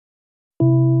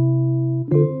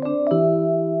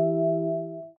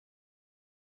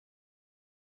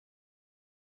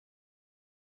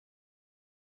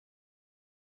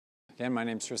Again, my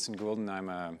name is Tristan Gould, and I'm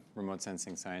a remote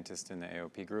sensing scientist in the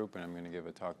AOP group, and I'm going to give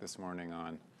a talk this morning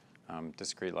on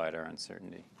discrete Lidar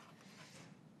uncertainty.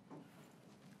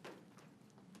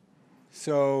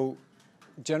 So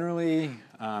generally,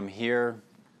 here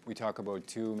we talk about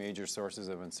two major sources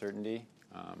of uncertainty,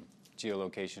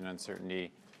 geolocation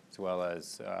uncertainty as well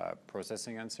as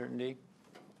processing uncertainty.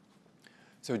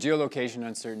 So geolocation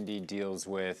uncertainty deals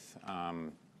with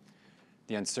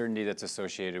the uncertainty that's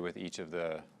associated with each of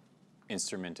the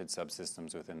instrumented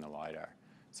subsystems within the LiDAR.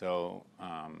 So,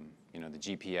 the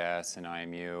GPS and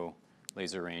IMU,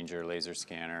 laser ranger, laser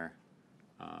scanner,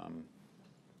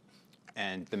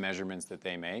 and the measurements that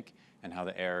they make, and how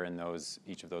the error in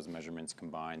each of those measurements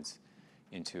combines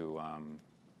into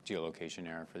geolocation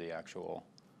error for the actual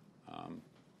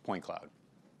point cloud.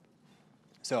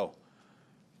 So,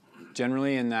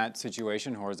 generally in that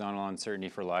situation, horizontal uncertainty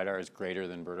for LiDAR is greater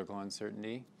than vertical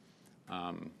uncertainty.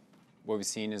 What we've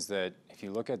seen is that if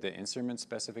you look at the instrument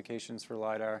specifications for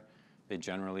LiDAR, they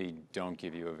generally don't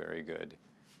give you a very good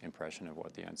impression of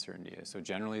what the uncertainty is. So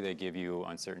generally they give you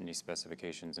uncertainty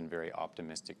specifications in very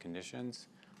optimistic conditions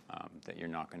that you're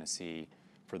not going to see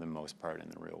for the most part in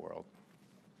the real world.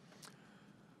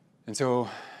 And so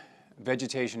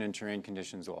vegetation and terrain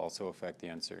conditions will also affect the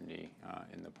uncertainty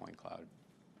in the point cloud.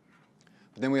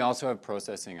 But then we also have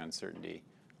processing uncertainty,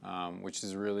 which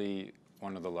is really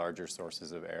one of the larger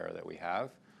sources of error that we have,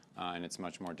 and it's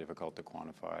much more difficult to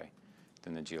quantify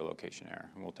than the geolocation error,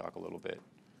 and we'll talk a little bit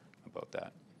about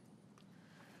that.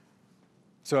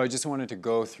 So I just wanted to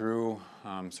go through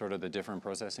sort of the different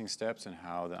processing steps and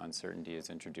how the uncertainty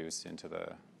is introduced into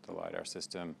the LiDAR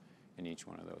system in each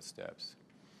one of those steps.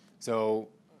 So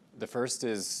the first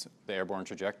is the airborne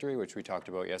trajectory, which we talked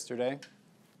about yesterday.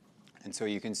 And so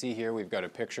you can see here we've got a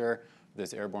picture of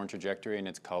this airborne trajectory, and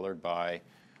it's colored by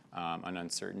an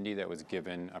uncertainty that was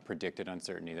given, a predicted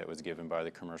uncertainty that was given by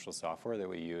the commercial software that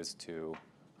we use to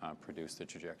produce the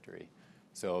trajectory.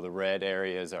 So the red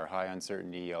areas are high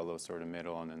uncertainty, yellow sort of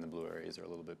middle, and then the blue areas are a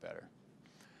little bit better.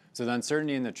 So the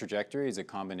uncertainty in the trajectory is a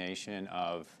combination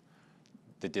of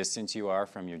the distance you are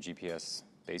from your GPS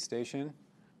base station,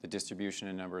 the distribution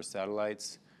and number of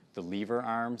satellites, the lever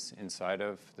arms inside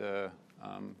of the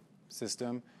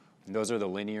system. And those are the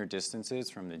linear distances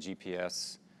from the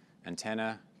GPS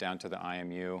antenna down to the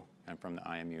IMU, and from the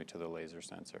IMU to the laser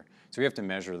sensor. So we have to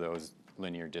measure those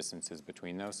linear distances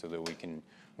between those so that we can,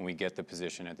 when we get the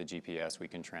position at the GPS, we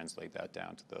can translate that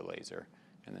down to the laser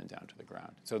and then down to the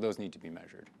ground. So those need to be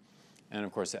measured. And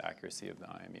of course the accuracy of the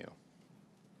IMU.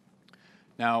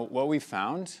 Now what we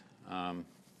found, some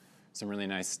really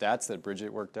nice stats that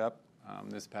Bridget worked up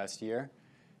this past year,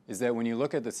 is that when you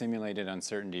look at the simulated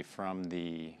uncertainty from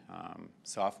the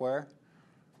software,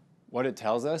 what it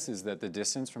tells us is that the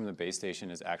distance from the base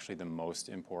station is actually the most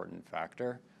important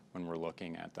factor when we're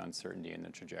looking at the uncertainty in the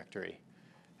trajectory.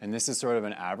 And this is sort of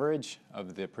an average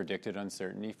of the predicted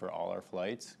uncertainty for all our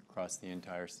flights across the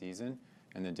entire season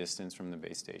and the distance from the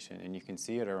base station. And you can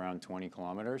see at around 20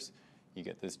 kilometers, you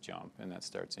get this jump, and that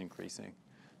starts increasing.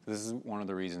 So this is one of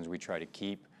the reasons we try to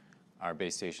keep our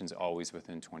base stations always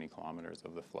within 20 kilometers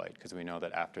of the flight, because we know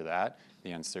that after that,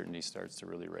 the uncertainty starts to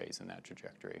really raise in that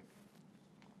trajectory.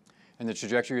 And the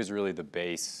trajectory is really the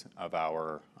base of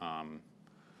our,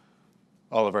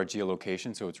 all of our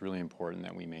geolocation, so it's really important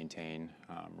that we maintain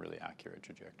really accurate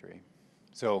trajectory.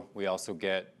 So we also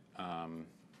get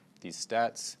these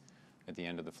stats at the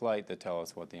end of the flight that tell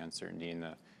us what the uncertainty in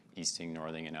the easting,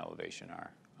 northing, and elevation are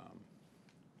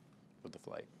with the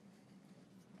flight.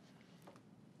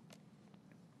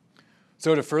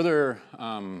 So to further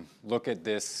look at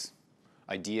this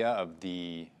idea of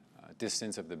the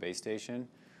distance of the base station,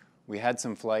 we had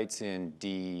some flights in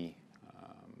I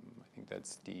think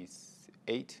that's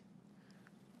D8,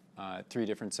 3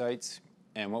 different sites.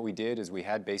 And what we did is we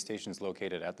had base stations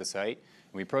located at the site,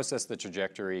 and we processed the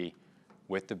trajectory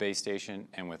with the base station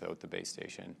and without the base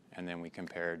station. And then we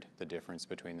compared the difference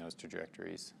between those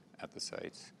trajectories at the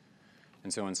sites.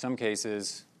 And so in some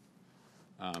cases,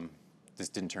 this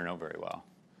didn't turn out very well.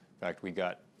 In fact, we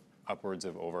got upwards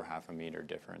of over half a meter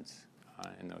difference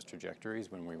in those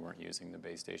trajectories when we weren't using the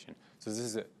base station. So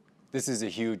this is a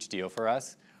huge deal for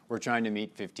us. We're trying to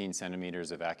meet 15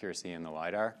 centimeters of accuracy in the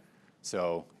LiDAR.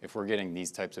 So if we're getting these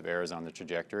types of errors on the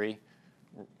trajectory,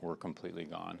 we're completely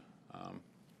gone.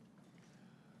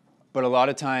 But a lot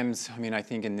of times, I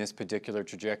think in this particular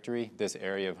trajectory, this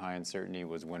area of high uncertainty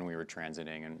was when we were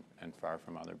transiting and far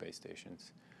from other base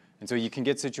stations. And so you can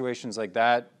get situations like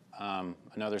that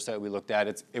another site we looked at,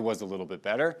 it was a little bit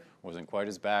better. It wasn't quite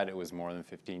as bad. It was more than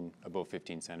about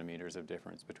 15 centimeters of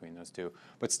difference between those two,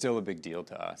 but still a big deal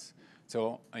to us.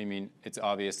 So, I mean, it's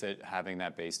obvious that having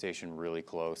that base station really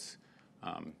close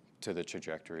to the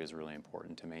trajectory is really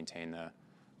important to maintain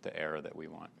the error that we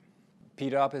want.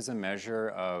 PDOP is a measure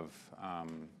of,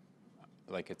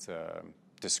 it's a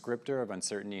descriptor of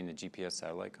uncertainty in the GPS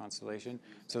satellite constellation.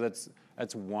 So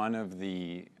that's one of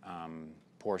the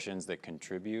portions that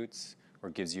contributes or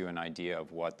gives you an idea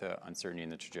of what the uncertainty in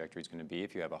the trajectory is going to be.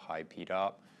 If you have a high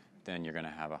PDOP, then you're going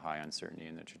to have a high uncertainty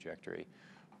in the trajectory.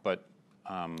 But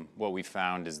what we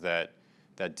found is that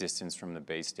distance from the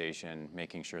base station,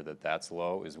 making sure that that's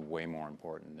low, is way more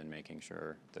important than making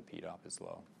sure the PDOP is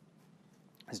low.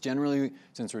 As generally,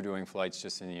 since we're doing flights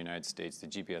just in the United States, the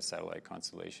GPS satellite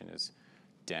constellation is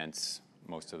dense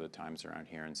most of the times around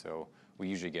here, and so we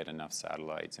usually get enough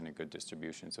satellites and a good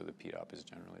distribution, so the PDOP is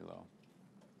generally low.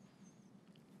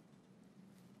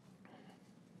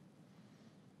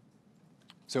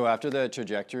 So after the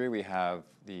trajectory, we have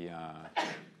the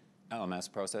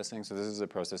LMS processing. So this is the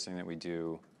processing that we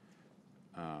do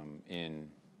in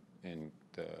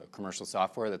the commercial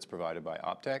software that's provided by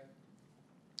Optech.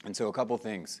 And so a couple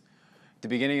things. At the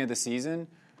beginning of the season,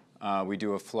 we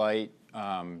do a flight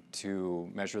to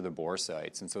measure the bore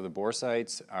sites. And so the bore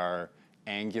sites are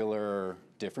angular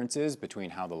differences between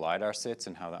how the Lidar sits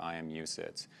and how the IMU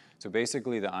sits. So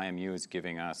basically the IMU is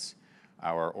giving us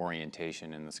our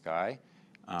orientation in the sky.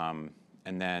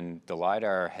 And then the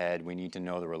Lidar head, we need to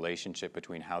know the relationship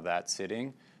between how that's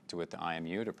sitting with the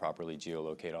IMU to properly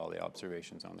geolocate all the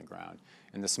observations on the ground.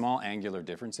 And the small angular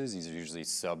differences, these are usually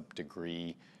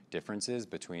sub-degree differences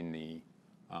between the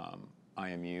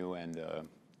IMU and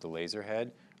the laser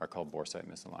head, are called bore site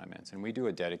misalignments. And we do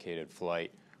a dedicated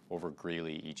flight over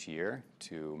Greeley each year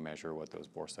to measure what those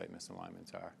bore site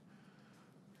misalignments are.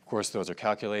 Of course, those are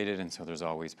calculated, and so there's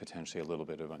always potentially a little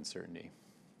bit of uncertainty.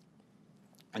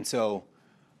 And so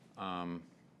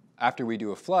after we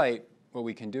do a flight, what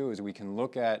we can do is we can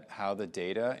look at how the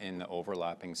data in the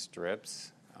overlapping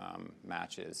strips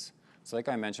matches. So like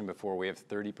I mentioned before, we have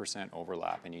 30%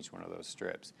 overlap in each one of those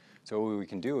strips. So what we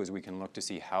can do is we can look to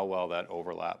see how well that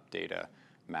overlap data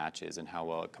matches and how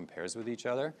well it compares with each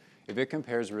other. If it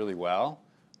compares really well,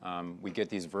 we get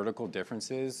these vertical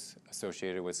differences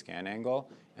associated with scan angle,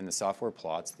 and the software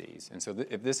plots these. And so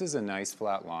if this is a nice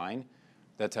flat line,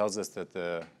 that tells us that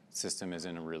the system is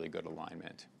in a really good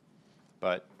alignment.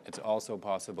 But it's also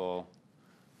possible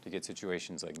to get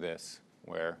situations like this,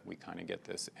 where we kind of get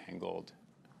this angled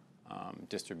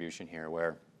distribution here,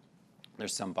 where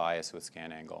there's some bias with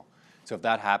scan angle. So if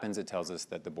that happens, it tells us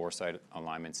that the bore site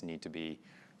alignments need to be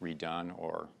redone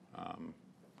or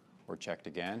checked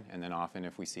again. And then often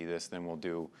if we see this, then we'll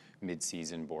do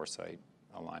mid-season bore site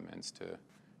alignments to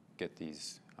get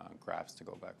these graphs to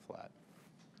go back flat.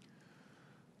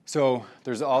 So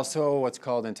there's also what's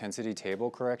called intensity table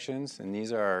corrections, and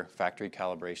these are factory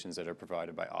calibrations that are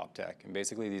provided by Optech. And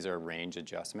basically these are range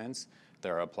adjustments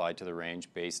that are applied to the range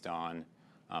based on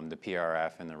the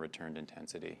PRF and the returned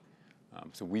intensity.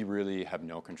 So we really have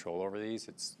no control over these.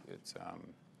 It's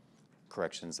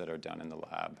corrections that are done in the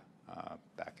lab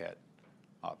back at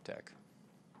Optech.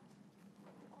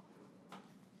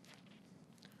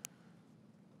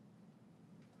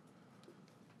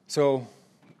 So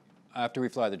after we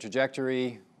fly the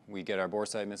trajectory, we get our bore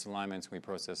site misalignments. We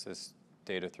process this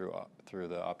data through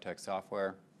the Optech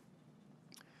software.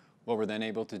 What we're then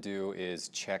able to do is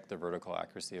check the vertical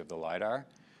accuracy of the Lidar,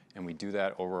 and we do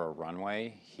that over a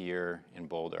runway here in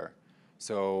Boulder.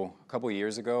 So a couple of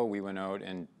years ago, we went out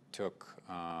and took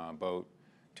about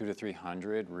 200 to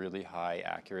 300 really high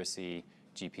accuracy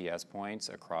GPS points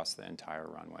across the entire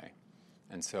runway.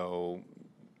 And so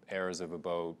errors of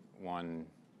about one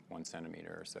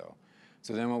centimeter or so.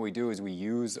 So then what we do is we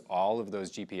use all of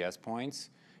those GPS points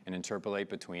and interpolate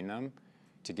between them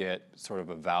to get sort of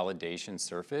a validation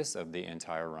surface of the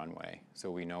entire runway. So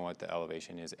we know what the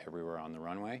elevation is everywhere on the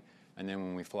runway. And then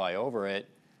when we fly over it,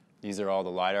 these are all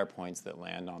the Lidar points that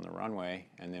land on the runway,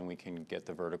 and then we can get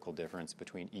the vertical difference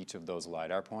between each of those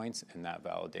Lidar points and that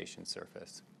validation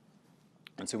surface.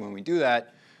 And so when we do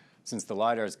that, since the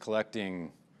Lidar is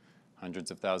collecting hundreds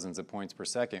of thousands of points per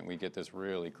second, we get this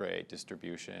really great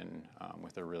distribution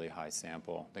with a really high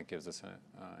sample that gives us an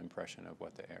impression of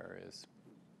what the error is.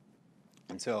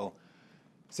 And so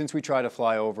since we try to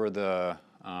fly over the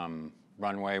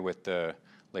runway with the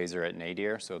laser at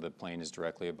nadir, so the plane is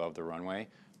directly above the runway,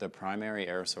 the primary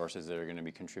error sources that are going to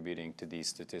be contributing to these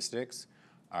statistics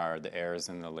are the errors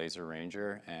in the laser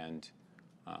ranger and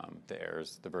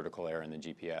the vertical error in the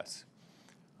GPS.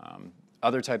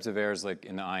 Other types of errors, like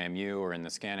in the IMU or in the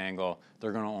scan angle,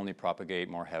 they're going to only propagate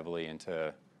more heavily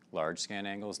into large scan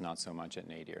angles, not so much at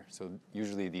nadir. So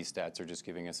usually these stats are just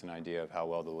giving us an idea of how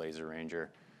well the laser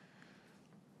ranger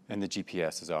and the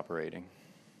GPS is operating.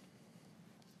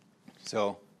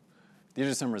 So these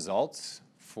are some results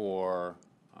for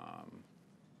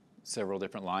several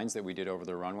different lines that we did over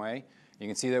the runway. You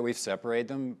can see that we've separated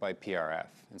them by PRF.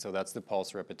 And so that's the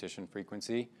pulse repetition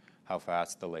frequency, how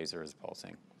fast the laser is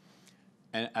pulsing.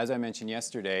 And as I mentioned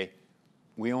yesterday,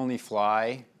 we only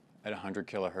fly at 100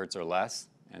 kilohertz or less,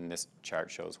 and this chart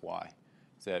shows why.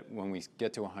 So that when we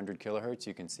get to 100 kilohertz,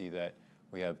 you can see that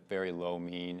we have very low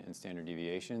mean and standard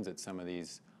deviations. At some of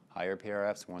these higher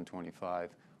PRFs, 125,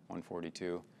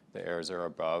 142, the errors are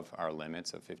above our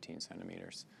limits of 15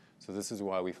 centimeters. So this is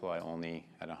why we fly only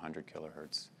at 100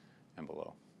 kilohertz and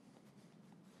below.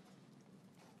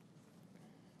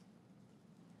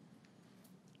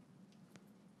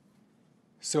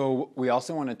 So we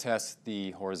also want to test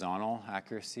the horizontal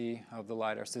accuracy of the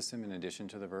LiDAR system in addition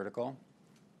to the vertical.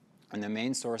 And the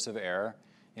main source of error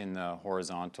in the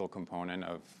horizontal component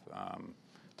of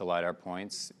the LiDAR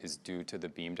points is due to the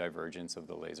beam divergence of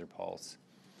the laser pulse.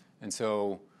 And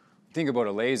so think about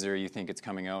a laser, you think it's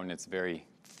coming out and it's very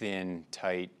thin,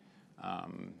 tight,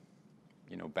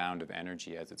 bound of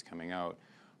energy as it's coming out.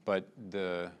 But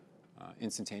the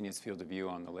instantaneous field of view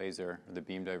on the laser, or the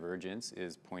beam divergence,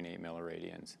 is 0.8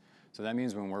 milliradians. So that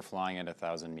means when we're flying at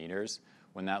 1,000 meters,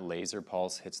 when that laser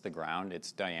pulse hits the ground,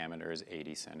 its diameter is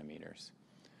 80 centimeters.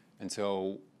 And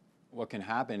so what can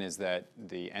happen is that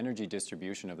the energy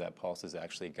distribution of that pulse is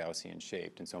actually Gaussian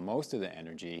shaped. And so most of the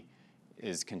energy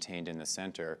is contained in the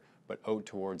center, but out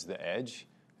towards the edge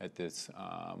at this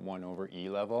 1 over E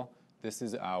level, this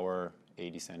is our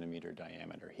 80 centimeter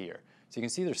diameter here. So you can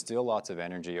see there's still lots of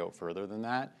energy out further than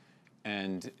that,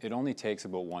 and it only takes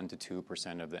about 1 to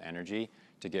 2% of the energy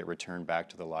to get returned back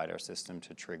to the LiDAR system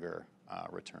to trigger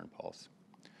return pulse.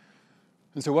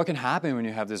 And so what can happen when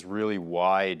you have this really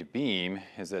wide beam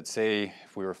is that, say,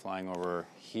 if we were flying over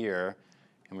here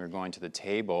and we were going to the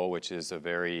table, which is a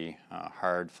very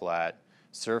hard, flat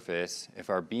surface, if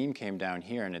our beam came down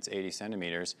here and it's 80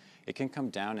 centimeters, it can come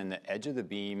down and the edge of the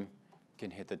beam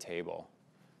can hit the table.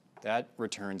 That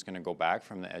return is going to go back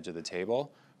from the edge of the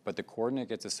table, but the coordinate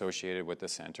gets associated with the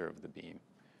center of the beam.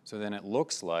 So then it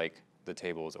looks like the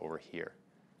table is over here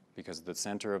because the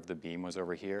center of the beam was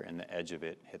over here and the edge of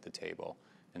it hit the table.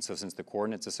 And so since the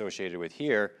coordinate's associated with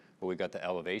here, but we got the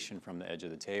elevation from the edge of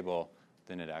the table,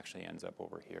 then it actually ends up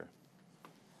over here.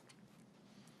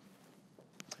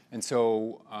 And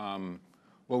so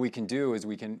what we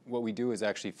do is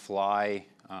actually fly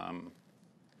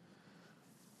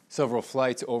several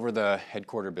flights over the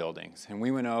headquarter buildings. And we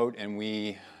went out and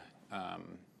we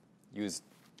used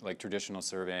like traditional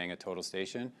surveying a total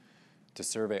station to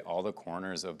survey all the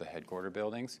corners of the headquarter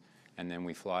buildings. And then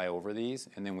we fly over these.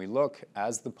 And then we look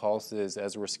as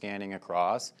we're scanning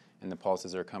across and the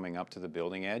pulses are coming up to the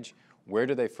building edge, where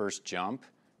do they first jump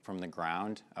from the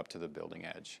ground up to the building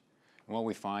edge? And what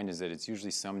we find is that it's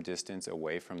usually some distance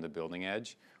away from the building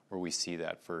edge where we see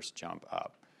that first jump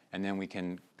up. And then we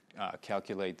can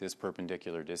calculate this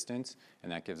perpendicular distance,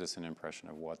 and that gives us an impression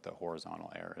of what the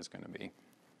horizontal error is going to be.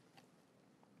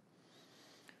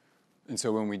 And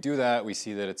so when we do that, we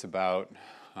see that it's about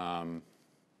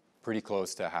pretty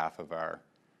close to half of our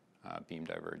beam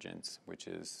divergence, which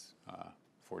is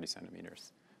 40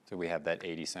 centimeters. So we have that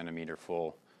 80 centimeter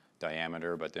full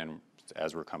diameter, but then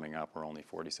as we're coming up, we're only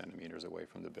 40 centimeters away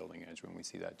from the building edge when we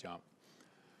see that jump.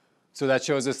 So that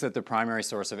shows us that the primary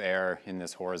source of error in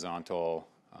this horizontal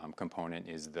component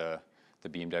is the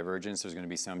beam divergence. There's going to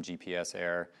be some GPS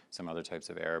error, some other types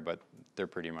of error, but they're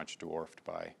pretty much dwarfed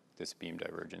by this beam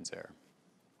divergence error.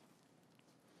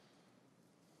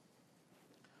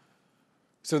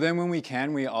 So then when we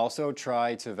can, we also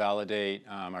try to validate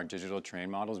our digital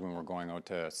terrain models when we're going out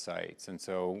to sites. And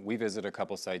so we visit a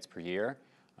couple sites per year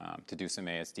to do some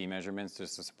ASD measurements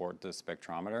just to support the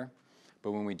spectrometer.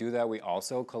 But when we do that, we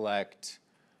also collect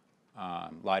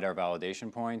LiDAR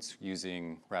validation points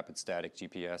using rapid static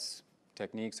GPS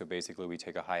technique. So basically we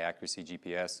take a high accuracy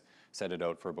GPS, set it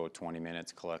out for about 20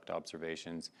 minutes, collect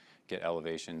observations, get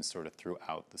elevations sort of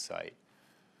throughout the site.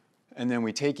 And then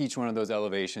we take each one of those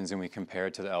elevations and we compare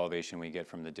it to the elevation we get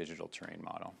from the digital terrain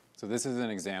model. So this is an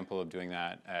example of doing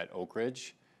that at Oak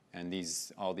Ridge. And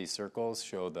all these circles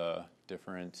show the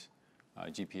different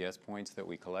GPS points that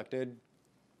we collected.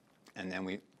 And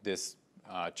then this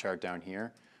chart down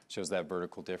here shows that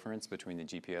vertical difference between the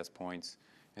GPS points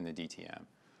and the DTM.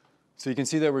 So you can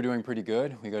see that we're doing pretty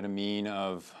good. We got a mean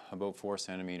of about 4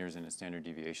 centimeters and a standard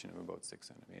deviation of about 6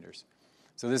 centimeters.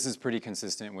 So this is pretty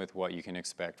consistent with what you can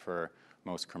expect for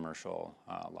most commercial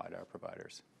LiDAR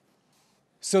providers.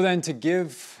 So then to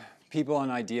give people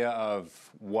an idea of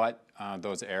what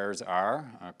those errors are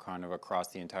kind of across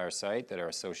the entire site that are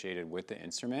associated with the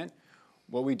instrument,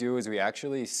 what we do is we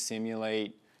actually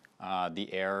simulate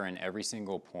the error in every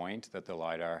single point that the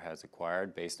LiDAR has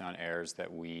acquired based on errors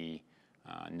that we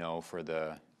know for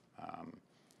the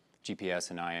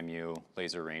GPS and IMU,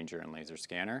 laser ranger, and laser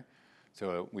scanner.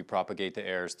 So we propagate the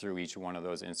errors through each one of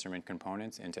those instrument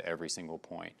components into every single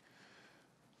point.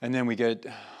 And then we get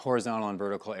horizontal and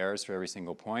vertical errors for every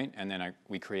single point, and then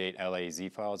we create LAZ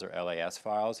files or LAS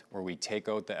files where we take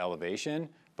out the elevation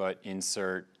but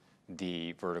insert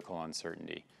the vertical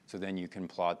uncertainty. So then you can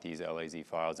plot these LAZ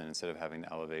files, and instead of having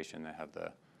the elevation, they have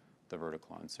the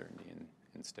vertical uncertainty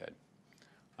instead.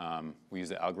 We use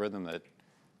the algorithm that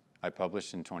I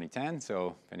published in 2010,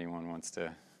 so if anyone wants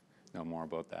to know more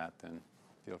about that, then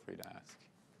feel free to ask.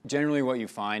 Generally what you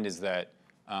find is that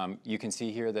you can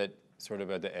see here that sort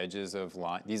of at the edges of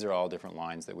line, these are all different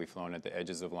lines that we've flown. At the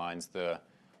edges of lines, the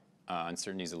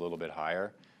uncertainty is a little bit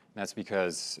higher. And that's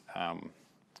because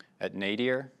at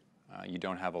nadir, you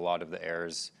don't have a lot of the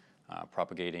errors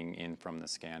propagating in from the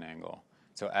scan angle.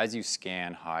 So as you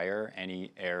scan higher,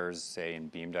 any errors, say in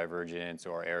beam divergence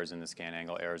or errors in the scan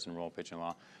angle, errors in roll, pitch, and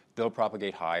yaw, they'll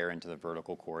propagate higher into the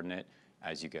vertical coordinate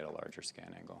as you get a larger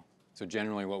scan angle. So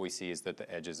generally what we see is that the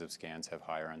edges of scans have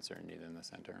higher uncertainty than the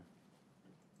center.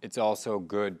 It's also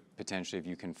good potentially if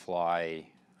you can fly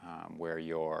where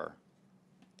your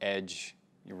edge,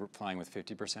 you're flying with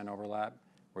 50% overlap,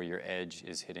 where your edge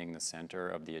is hitting the center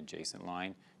of the adjacent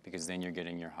line, because then you're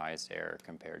getting your highest error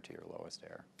compared to your lowest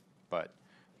error. But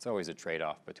it's always a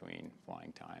trade-off between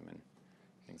flying time and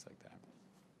things like that.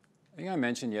 I think I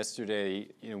mentioned yesterday,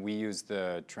 we use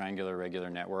the triangular regular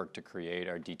network to create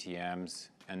our DTMs,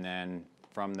 and then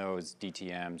from those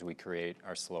DTMs we create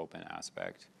our slope and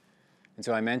aspect. And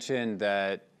so I mentioned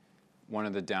that one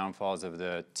of the downfalls of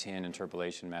the tin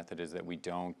interpolation method is that we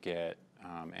don't get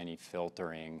any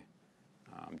filtering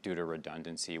due to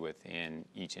redundancy within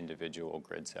each individual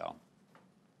grid cell.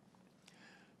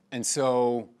 And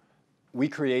so we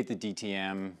create the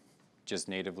DTM just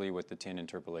natively with the tin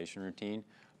interpolation routine,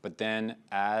 but then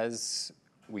as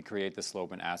we create the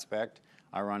slope and aspect,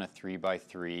 I run a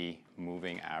 3x3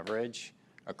 moving average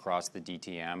across the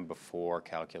DTM before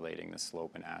calculating the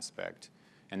slope and aspect.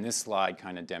 And this slide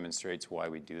kind of demonstrates why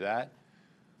we do that.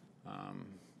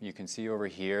 You can see over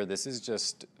here, this is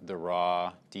just the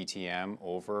raw DTM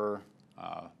over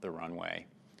the runway.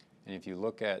 And if you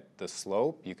look at the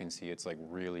slope, you can see it's like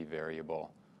really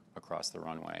variable across the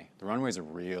runway. The runway is a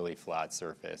really flat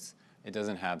surface. It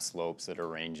doesn't have slopes that are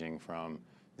ranging from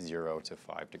 0 to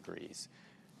 5 degrees.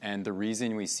 And the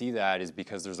reason we see that is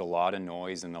because there's a lot of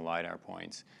noise in the LiDAR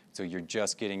points. So you're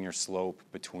just getting your slope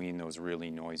between those really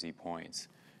noisy points.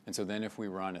 And so then if we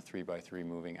run a 3x3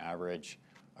 moving average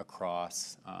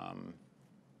across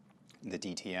the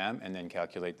DTM and then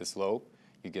calculate the slope,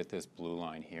 you get this blue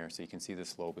line here. So you can see the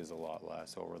slope is a lot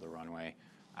less over the runway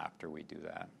after we do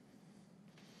that.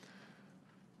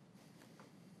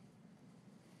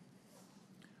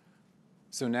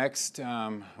 So next, I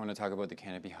want to talk about the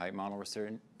canopy height model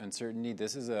uncertainty.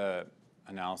 This is an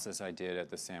analysis I did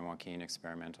at the San Joaquin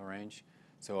experimental range.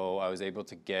 So I was able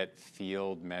to get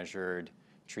field measured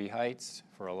tree heights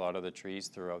for a lot of the trees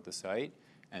throughout the site,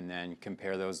 and then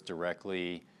compare those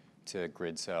directly to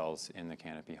grid cells in the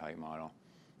canopy height model.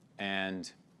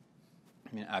 And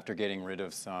after getting rid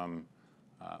of some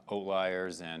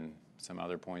outliers and some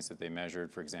other points that they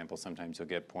measured, for example, sometimes you'll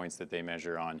get points that they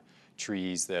measure on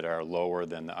trees that are lower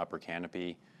than the upper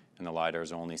canopy, and the LiDAR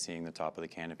is only seeing the top of the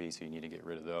canopy, so you need to get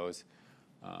rid of those.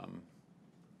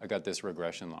 I got this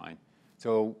regression line.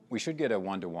 So we should get a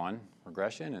 1-to-1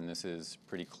 regression, and this is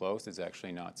pretty close. It's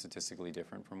actually not statistically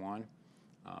different from one.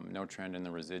 No trend in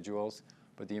the residuals.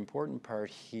 But the important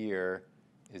part here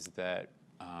is that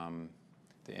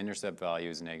the intercept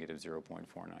value is negative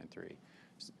 0.493.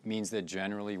 Means that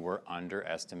generally we're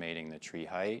underestimating the tree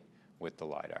height with the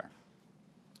LiDAR.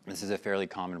 This is a fairly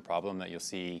common problem that you'll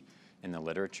see in the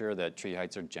literature, that tree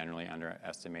heights are generally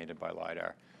underestimated by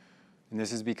LiDAR. And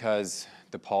this is because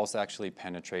the pulse actually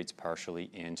penetrates partially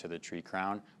into the tree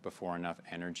crown before enough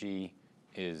energy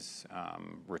is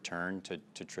returned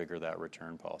to trigger that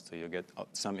return pulse. So you'll get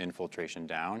some infiltration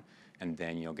down, and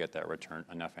then you'll get that return,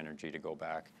 enough energy to go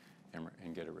back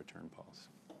and get a return pulse.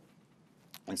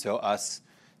 And so us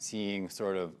seeing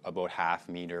sort of about half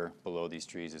meter below these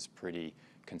trees is pretty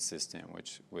consistent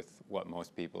with what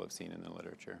most people have seen in the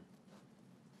literature.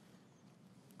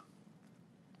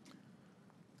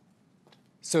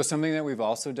 So something that we've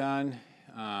also done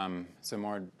some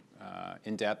more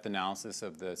in-depth analysis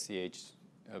of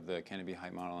the canopy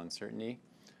height model uncertainty.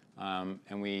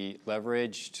 And we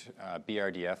leveraged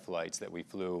BRDF flights that we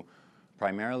flew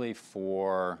primarily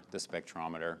for the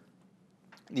spectrometer.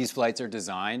 These flights are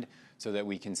designed so that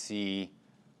we can see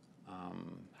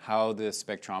how the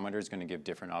spectrometer is going to give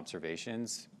different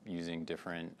observations using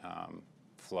different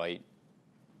flight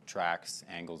tracks,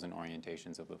 angles, and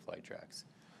orientations of the flight tracks.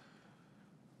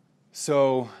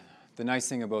 So the nice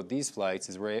thing about these flights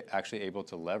is we're actually able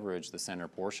to leverage the center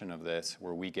portion of this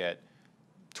where we get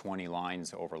 20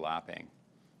 lines overlapping.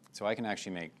 So I can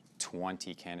actually make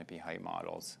 20 canopy height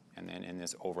models. And then in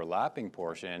this overlapping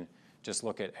portion, just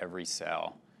look at every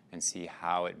cell and see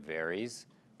how it varies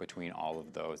between all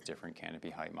of those different canopy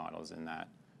height models in that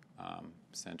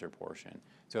center portion.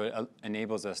 So it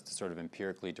enables us to sort of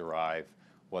empirically derive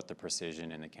what the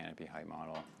precision in the canopy height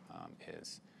model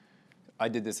is. I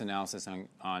did this analysis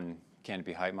on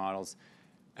canopy height models.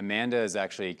 Amanda is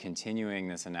actually continuing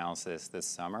this analysis this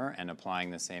summer and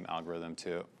applying the same algorithm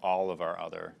to all of our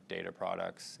other data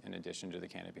products in addition to the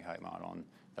canopy height model, and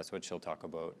that's what she'll talk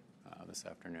about this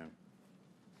afternoon.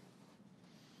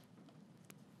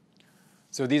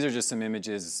 So these are just some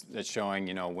images that's showing,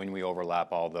 when we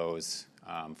overlap all those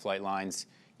flight lines,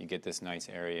 you get this nice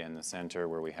area in the center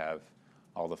where we have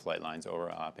all the flight lines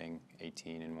overlapping,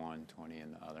 18 in one, 20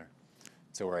 in the other.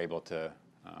 So we're able to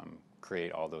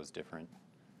create all those different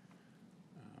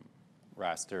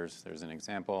rasters. There's an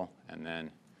example, and then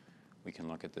we can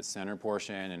look at the center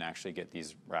portion and actually get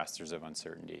these rasters of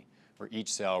uncertainty, where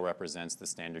each cell represents the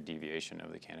standard deviation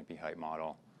of the canopy height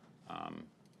model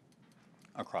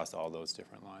across all those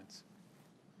different lines.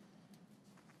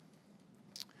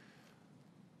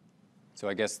 So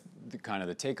I guess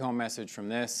the take-home message from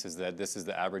this is that this is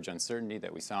the average uncertainty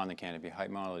that we saw in the canopy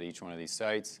height model at each one of these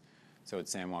sites. So at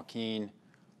San Joaquin,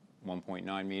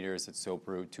 1.9 meters, at Soap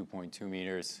Root, 2.2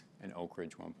 meters, and Oak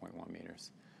Ridge, 1.1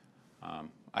 meters.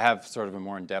 I have sort of a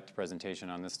more in-depth presentation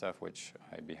on this stuff, which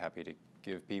I'd be happy to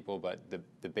give people, but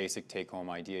the basic take-home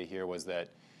idea here was that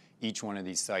each one of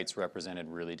these sites represented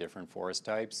really different forest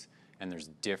types, and there's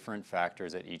different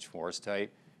factors at each forest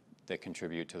type that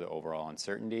contribute to the overall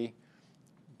uncertainty.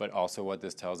 But also what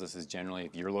this tells us is generally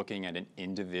if you're looking at an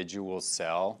individual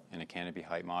cell in a canopy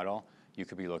height model, you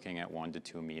could be looking at 1 to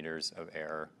 2 meters of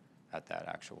error at that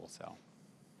actual cell.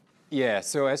 Yeah,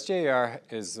 so SJR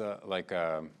is like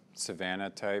a savanna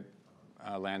type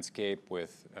landscape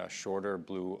with shorter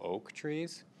blue oak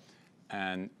trees.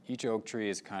 And each oak tree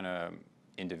is kind of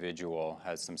individual,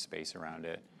 has some space around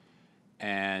it.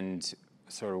 And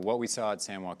sort of what we saw at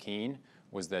San Joaquin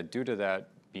was that due to that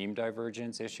beam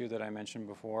divergence issue that I mentioned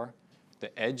before,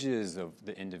 the edges of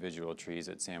the individual trees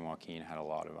at San Joaquin had a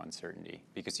lot of uncertainty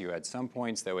because you had some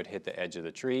points that would hit the edge of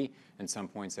the tree and some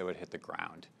points that would hit the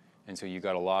ground. And so you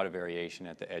got a lot of variation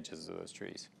at the edges of those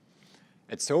trees.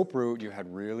 At Soap Root, you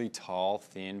had really tall,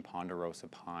 thin ponderosa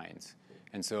pines.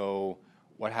 And so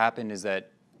what happened is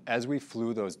that as we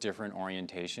flew those different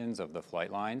orientations of the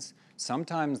flight lines,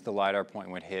 sometimes the LiDAR point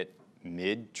would hit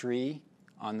mid-tree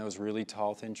on those really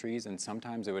tall, thin trees, and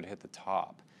sometimes it would hit the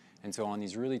top. And so on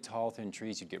these really tall, thin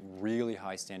trees, you get really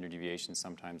high standard deviations,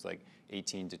 sometimes like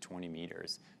 18 to 20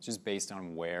 meters, just based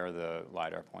on where the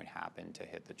LiDAR point happened to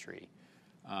hit the tree.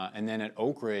 And then at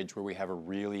Oak Ridge, where we have a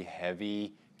really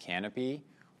heavy canopy,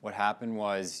 what happened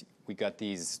was we got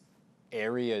these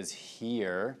areas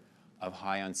here of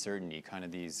high uncertainty, kind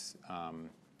of these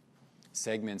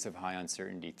segments of high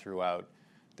uncertainty throughout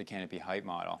the canopy height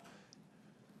model.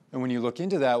 And when you look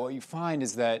into that, what you find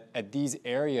is that at these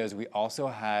areas, we also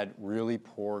had really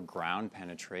poor ground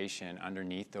penetration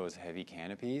underneath those heavy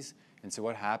canopies. And so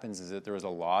what happens is that there was a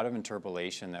lot of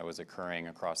interpolation that was occurring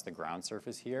across the ground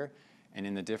surface here. And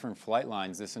in the different flight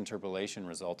lines, this interpolation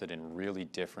resulted in really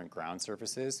different ground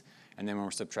surfaces. And then when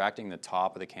we're subtracting the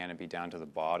top of the canopy down to the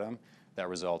bottom, that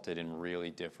resulted in really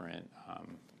different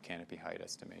canopy height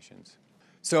estimations.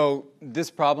 So this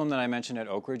problem that I mentioned at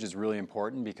Oak Ridge is really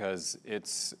important because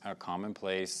it's a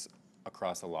commonplace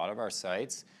across a lot of our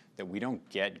sites that we don't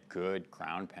get good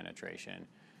ground penetration.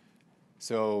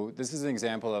 So this is an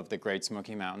example of the Great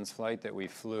Smoky Mountains flight that we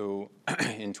flew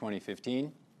in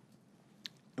 2015.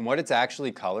 And what it's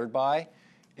actually colored by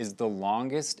is the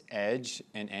longest edge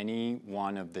in any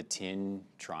one of the tin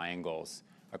triangles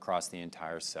across the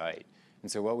entire site.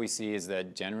 And so what we see is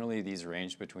that generally these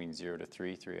range between 0 to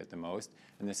 3, 3 at the most,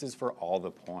 and this is for all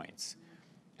the points.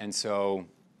 And so,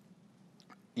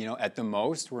 at the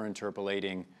most, we're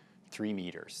interpolating 3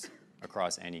 meters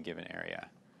across any given area.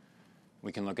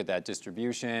 We can look at that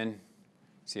distribution.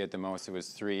 See, at the most it was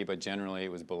 3, but generally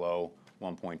it was below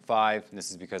 1.5. And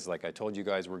this is because, like I told you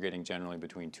guys, we're getting generally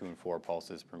between 2 and 4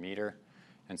 pulses per meter.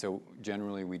 And so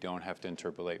generally we don't have to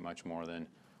interpolate much more than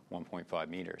 1.5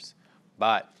 meters.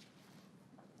 But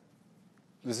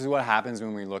this is what happens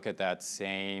when we look at that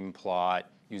same plot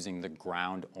using the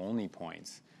ground-only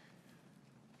points.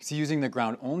 See, using the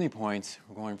ground-only points,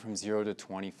 we're going from 0 to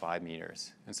 25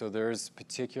 meters. And so there's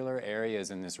particular areas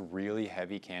in this really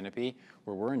heavy canopy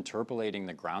where we're interpolating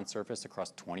the ground surface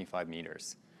across 25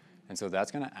 meters. And so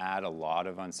that's going to add a lot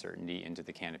of uncertainty into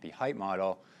the canopy height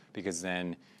model, because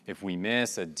then if we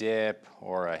miss a dip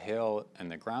or a hill in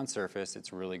the ground surface,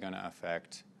 it's really going to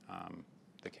affect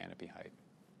the canopy height.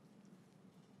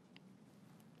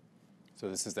 So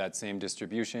this is that same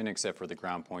distribution except for the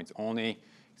ground points only.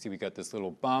 See, we got this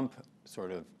little bump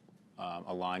sort of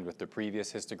aligned with the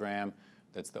previous histogram.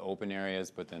 That's the open areas,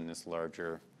 but then this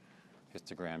larger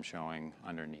histogram showing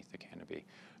underneath the canopy.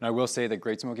 And I will say that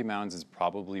Great Smoky Mountains is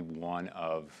probably one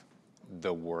of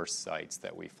the worst sites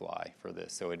that we fly for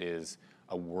this. So it is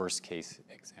a worst case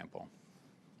example.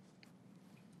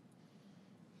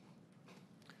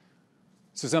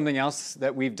 So something else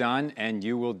that we've done, and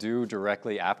you will do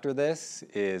directly after this,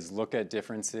 is look at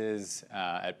differences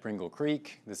at Pringle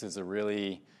Creek. This is a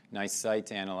really nice site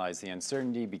to analyze the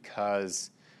uncertainty because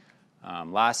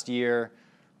last year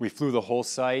we flew the whole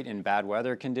site in bad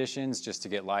weather conditions just to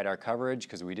get LiDAR coverage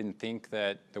because we didn't think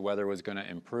that the weather was going to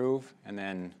improve. And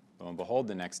then, lo and behold,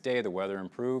 the next day the weather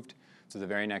improved. So the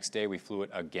very next day we flew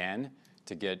it again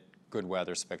to get good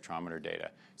weather spectrometer data.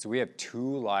 So we have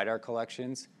 2 LiDAR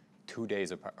collections 2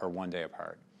 days apart, or 1 day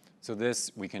apart. So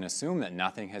this, we can assume that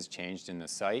nothing has changed in the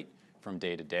site from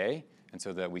day to day, and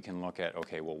so that we can look at,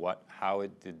 okay, well, how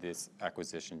did this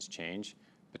acquisitions change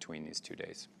between these 2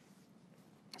 days?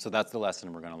 So that's the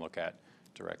lesson we're going to look at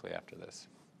directly after this.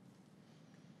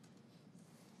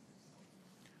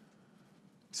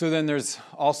 So then there's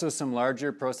also some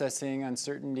larger processing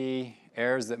uncertainty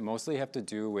errors that mostly have to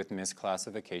do with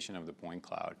misclassification of the point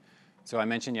cloud. So I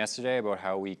mentioned yesterday about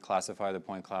how we classify the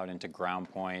point cloud into ground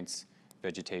points,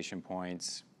 vegetation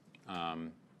points,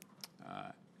 and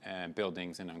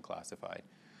buildings and unclassified.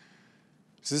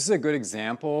 So this is a good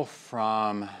example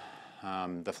from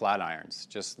the Flatirons,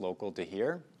 just local to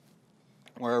here,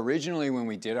 where originally when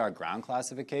we did our ground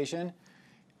classification,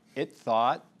 it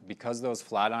thought because those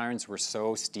Flatirons were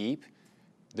so steep,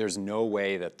 there's no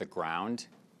way that the ground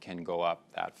can go up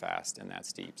that fast and that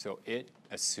steep. So it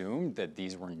assumed that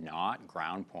these were not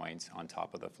ground points on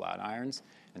top of the Flatirons,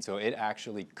 and so it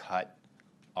actually cut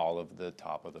all of the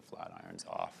top of the Flatirons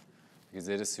off because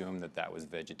it assumed that that was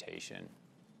vegetation.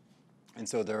 And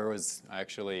so there was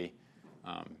actually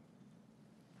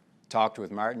talked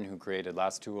with Martin, who created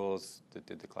Last Tools, that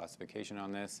did the classification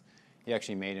on this. He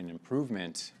actually made an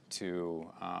improvement to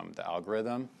the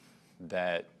algorithm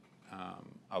that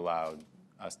allowed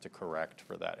us to correct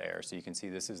for that error. So you can see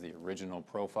this is the original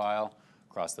profile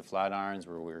across the Flatirons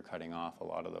where we were cutting off a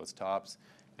lot of those tops.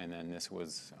 And then this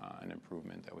was an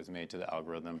improvement that was made to the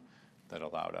algorithm that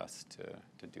allowed us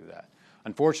to do that.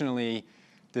 Unfortunately,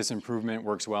 this improvement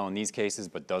works well in these cases,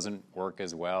 but doesn't work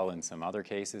as well in some other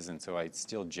cases. And so I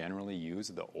still generally use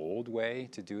the old way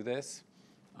to do this.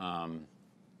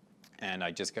 And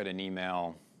I just got an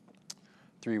email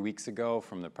 3 weeks ago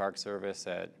from the Park Service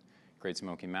at Great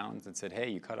Smoky Mountains that said, hey,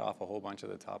 you cut off a whole bunch of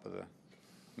the top of the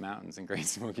mountains in Great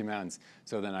Smoky Mountains.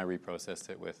 So then I reprocessed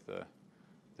it with the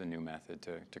new method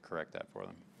to correct that for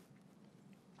them.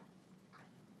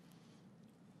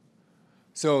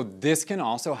 So this can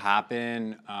also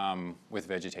happen with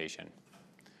vegetation.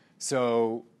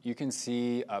 So you can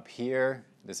see up here,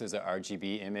 this is an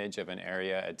RGB image of an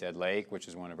area at Dead Lake, which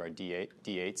is one of our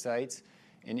D8 sites.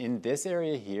 And in this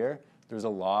area here, there's a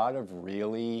lot of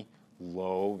really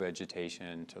low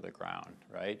vegetation to the ground,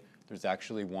 right? There's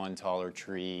actually one taller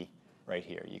tree right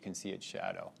here. You can see its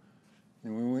shadow.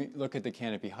 And when we look at the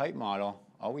canopy height model,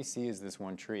 all we see is this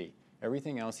one tree.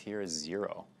 Everything else here is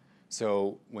 0.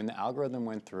 So when the algorithm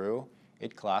went through,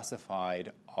 it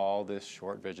classified all this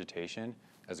short vegetation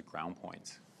as ground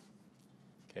points.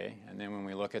 Okay, and then when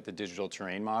we look at the digital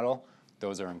terrain model,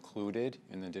 those are included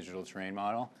in the digital terrain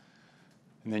model.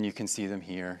 And then you can see them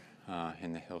here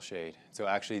in the hillshade. So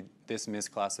actually, this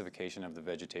misclassification of the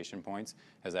vegetation points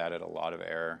has added a lot of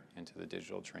error into the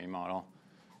digital terrain model.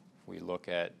 If we look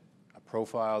at a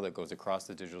profile that goes across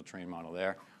the digital terrain model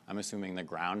there, I'm assuming the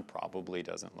ground probably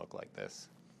doesn't look like this.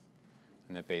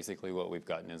 And that basically what we've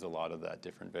gotten is a lot of that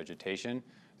different vegetation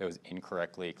that was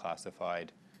incorrectly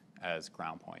classified as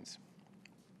ground points.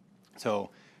 So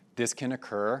this can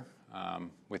occur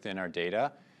within our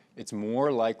data. It's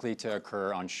more likely to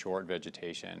occur on short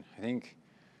vegetation. I think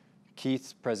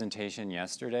Keith's presentation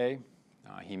yesterday,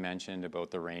 he mentioned about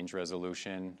the range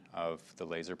resolution of the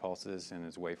laser pulses in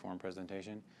his waveform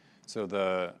presentation. So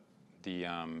the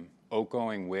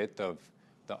outgoing width of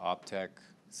the Optec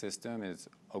system is,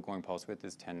 outgoing pulse width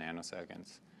is 10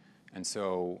 nanoseconds. And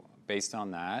so based on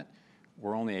that,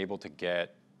 we're only able to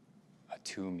get a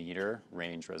 2-meter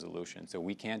range resolution. So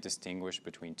we can't distinguish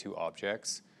between two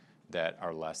objects that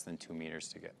are less than 2 meters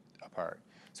to get apart.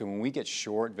 So when we get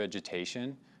short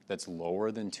vegetation that's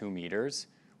lower than 2 meters,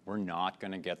 we're not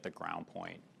going to get the ground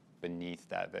point beneath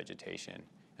that vegetation.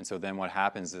 And so then what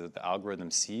happens is that the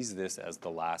algorithm sees this as the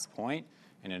last point,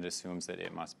 and it assumes that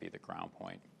it must be the ground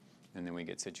point. And then we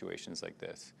get situations like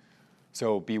this.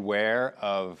 So beware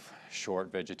of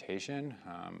short vegetation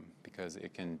because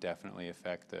it can definitely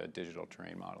affect the digital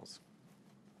terrain models.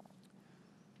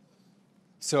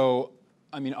 So,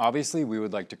 I mean, obviously we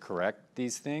would like to correct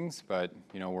these things, but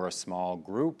we're a small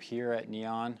group here at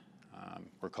NEON.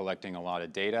 We're collecting a lot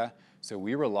of data. So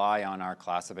we rely on our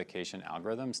classification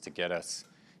algorithms to get us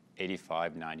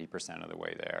 85–90% of the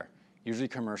way there. Usually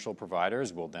commercial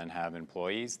providers will then have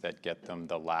employees that get them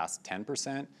the last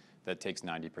 10% that takes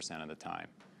 90% of the time.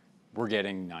 We're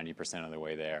getting 90% of the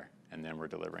way there, and then we're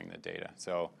delivering the data.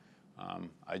 So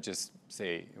I just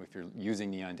say if you're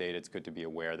using NEON data, it's good to be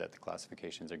aware that the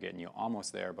classifications are getting you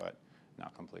almost there, but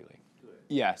not completely.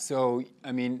 Yeah, so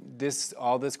I mean,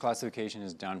 all this classification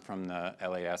is done from the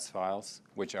LAS files,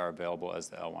 which are available as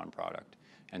the L1 product.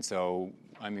 And so,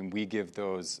 I mean, we give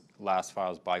those last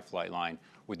files by flight line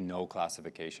with no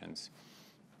classifications.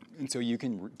 And so you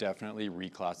can definitely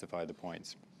reclassify the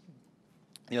points.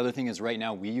 The other thing is right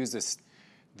now we use this,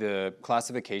 the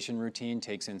classification routine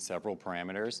takes in several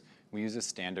parameters. We use a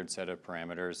standard set of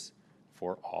parameters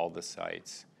for all the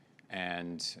sites.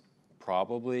 And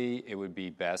probably it would be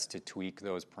best to tweak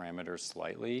those parameters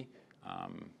slightly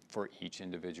for each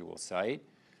individual site.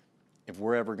 If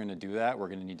we're ever going to do that, we're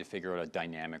going to need to figure out a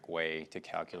dynamic way to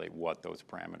calculate what those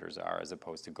parameters are as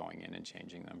opposed to going in and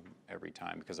changing them every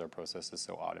time because our process is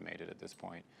so automated at this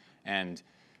point. And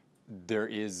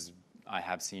I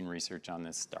have seen research on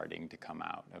this starting to come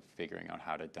out of figuring out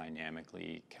how to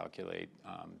dynamically calculate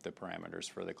the parameters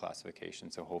for the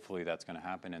classification. So hopefully that's going to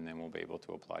happen, and then we'll be able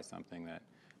to apply something that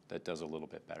does a little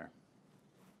bit better.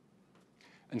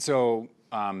 And so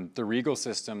the Regal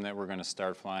system that we're going to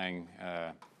start flying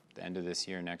the end of this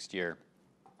year, next year,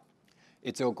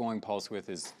 its outgoing pulse width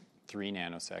is 3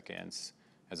 nanoseconds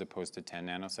as opposed to 10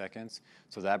 nanoseconds.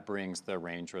 So that brings the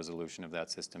range resolution of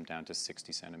that system down to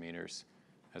 60 centimeters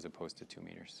as opposed to 2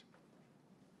 meters.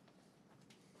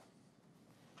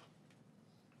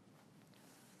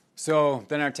 So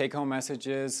then our take-home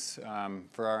messages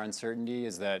for our uncertainty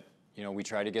is that we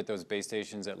try to get those base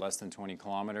stations at less than 20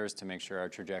 kilometers to make sure our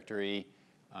trajectory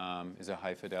is a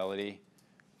high fidelity.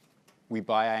 We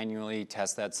biannually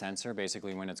test that sensor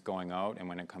basically when it's going out and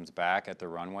when it comes back at the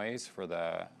runways for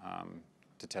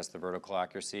to test the vertical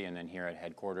accuracy, and then here at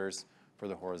headquarters for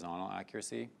the horizontal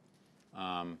accuracy.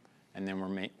 And then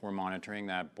we're monitoring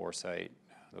those bore site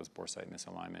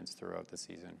misalignments throughout the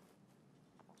season.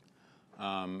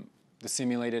 The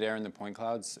simulated error in the point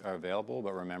clouds are available,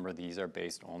 but remember these are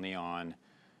based only on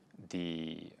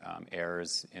the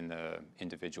errors in the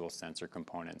individual sensor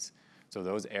components. So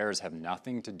those errors have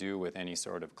nothing to do with any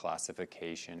sort of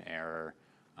classification error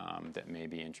that may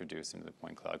be introduced into the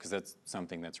point cloud, because that's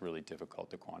something that's really difficult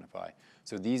to quantify.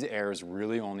 So these errors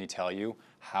really only tell you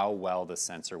how well the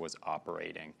sensor was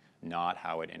operating, not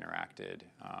how it interacted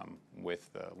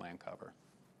with the land cover.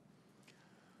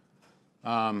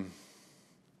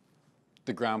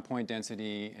 The ground point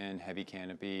density in heavy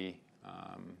canopy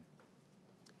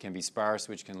can be sparse,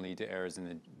 which can lead to errors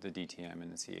in the DTM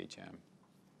and the CHM.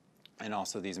 And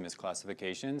also these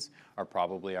misclassifications are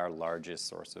probably our largest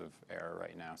source of error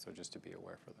right now, so just to be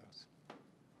aware for those.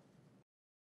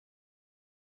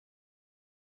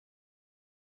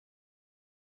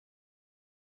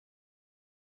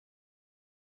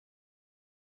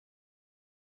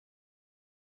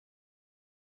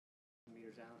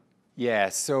 Meters out? Yeah,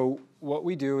 so what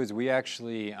we do is we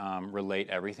actually relate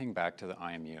everything back to the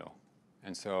IMU.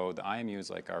 And so the IMU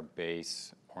is like our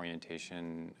base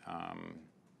orientation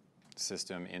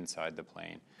system inside the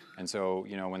plane. And so,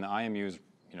 when the IMU is,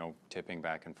 tipping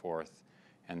back and forth,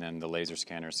 and then the laser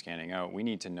scanner is scanning out, we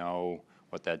need to know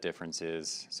what that difference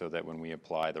is so that when we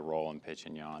apply the roll and pitch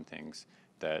and yaw things,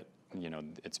 that,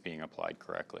 it's being applied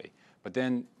correctly. But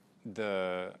then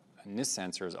the NIS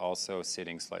sensor is also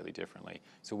sitting slightly differently.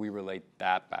 So we relate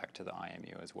that back to the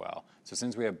IMU as well. So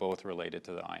since we have both related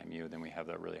to the IMU, then we have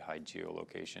that really high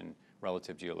geolocation,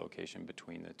 relative geolocation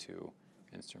between the two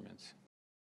instruments.